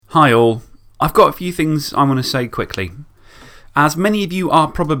Hi all, I've got a few things I want to say quickly. As many of you are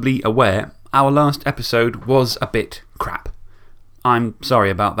probably aware, our last episode was a bit crap. I'm sorry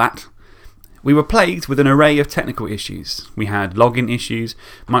about that. We were plagued with an array of technical issues. We had login issues,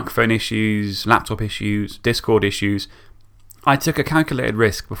 microphone issues, laptop issues, Discord issues. I took a calculated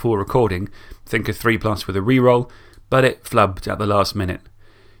risk before recording, think of 3+ with a reroll, but it flubbed at the last minute.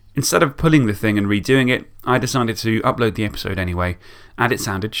 Instead of pulling the thing and redoing it, I decided to upload the episode anyway, and it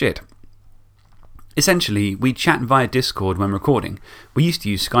sounded shit. Essentially, we chat via Discord when recording. We used to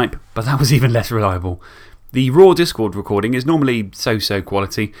use Skype, but that was even less reliable. The raw Discord recording is normally so-so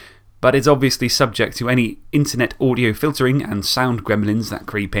quality, but it's obviously subject to any internet audio filtering and sound gremlins that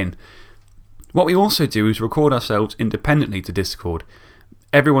creep in. What we also do is record ourselves independently to Discord.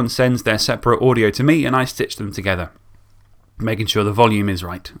 Everyone sends their separate audio to me, and I stitch them together, making sure the volume is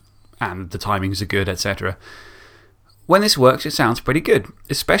right and the timings are good, etc. When this works, it sounds pretty good,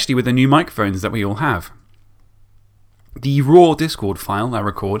 especially with the new microphones that we all have. The raw Discord file I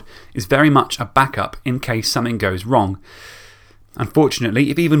record is very much a backup in case something goes wrong.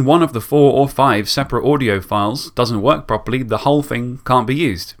 Unfortunately, if even one of the 4 or 5 separate audio files doesn't work properly, the whole thing can't be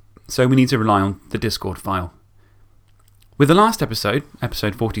used, so we need to rely on the Discord file. With the last episode,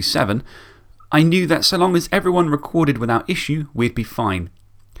 episode 47, I knew that so long as everyone recorded without issue, we'd be fine.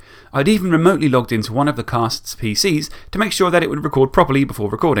 I'd even remotely logged into one of the cast's PCs to make sure that it would record properly before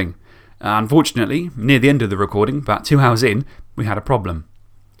recording. Unfortunately, near the end of the recording, about 2 hours in, we had a problem.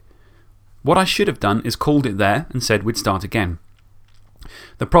 What I should have done is called it there and said we'd start again.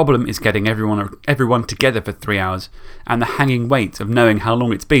 The problem is getting everyone together for 3 hours and the hanging weight of knowing how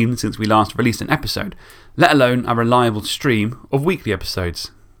long it's been since we last released an episode, let alone a reliable stream of weekly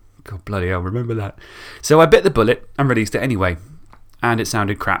episodes. God bloody hell, remember that. So I bit the bullet and released it anyway, and it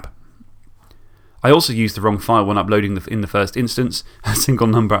sounded crap. I also used the wrong file when uploading in the first instance, a single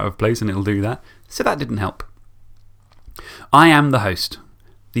number out of place, and it'll do that, so that didn't help. I am the host.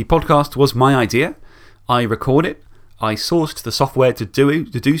 The podcast was my idea. I record it. I sourced the software to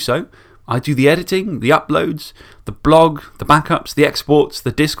do so. I do the editing, the uploads, the blog, the backups, the exports,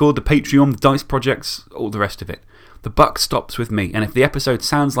 the Discord, the Patreon, the DICE projects, all the rest of it. The buck stops with me, and if the episode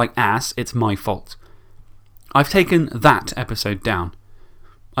sounds like ass, it's my fault. I've taken that episode down.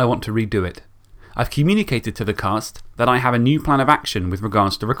 I want to redo it. I've communicated to the cast that I have a new plan of action with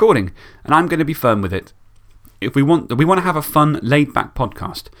regards to recording, and I'm going to be firm with it. We want to have a fun, laid-back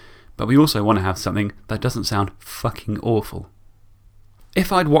podcast, but we also want to have something that doesn't sound fucking awful.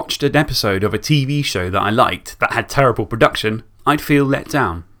 If I'd watched an episode of a TV show that I liked that had terrible production, I'd feel let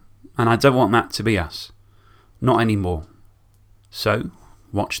down, and I don't want that to be us. Not anymore. So,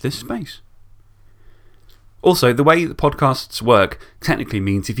 watch this space. Also, the way the podcasts work technically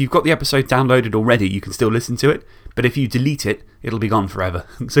means if you've got the episode downloaded already, you can still listen to it, but if you delete it, it'll be gone forever.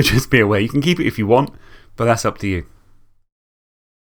 So just be aware. You can keep it if you want, but that's up to you.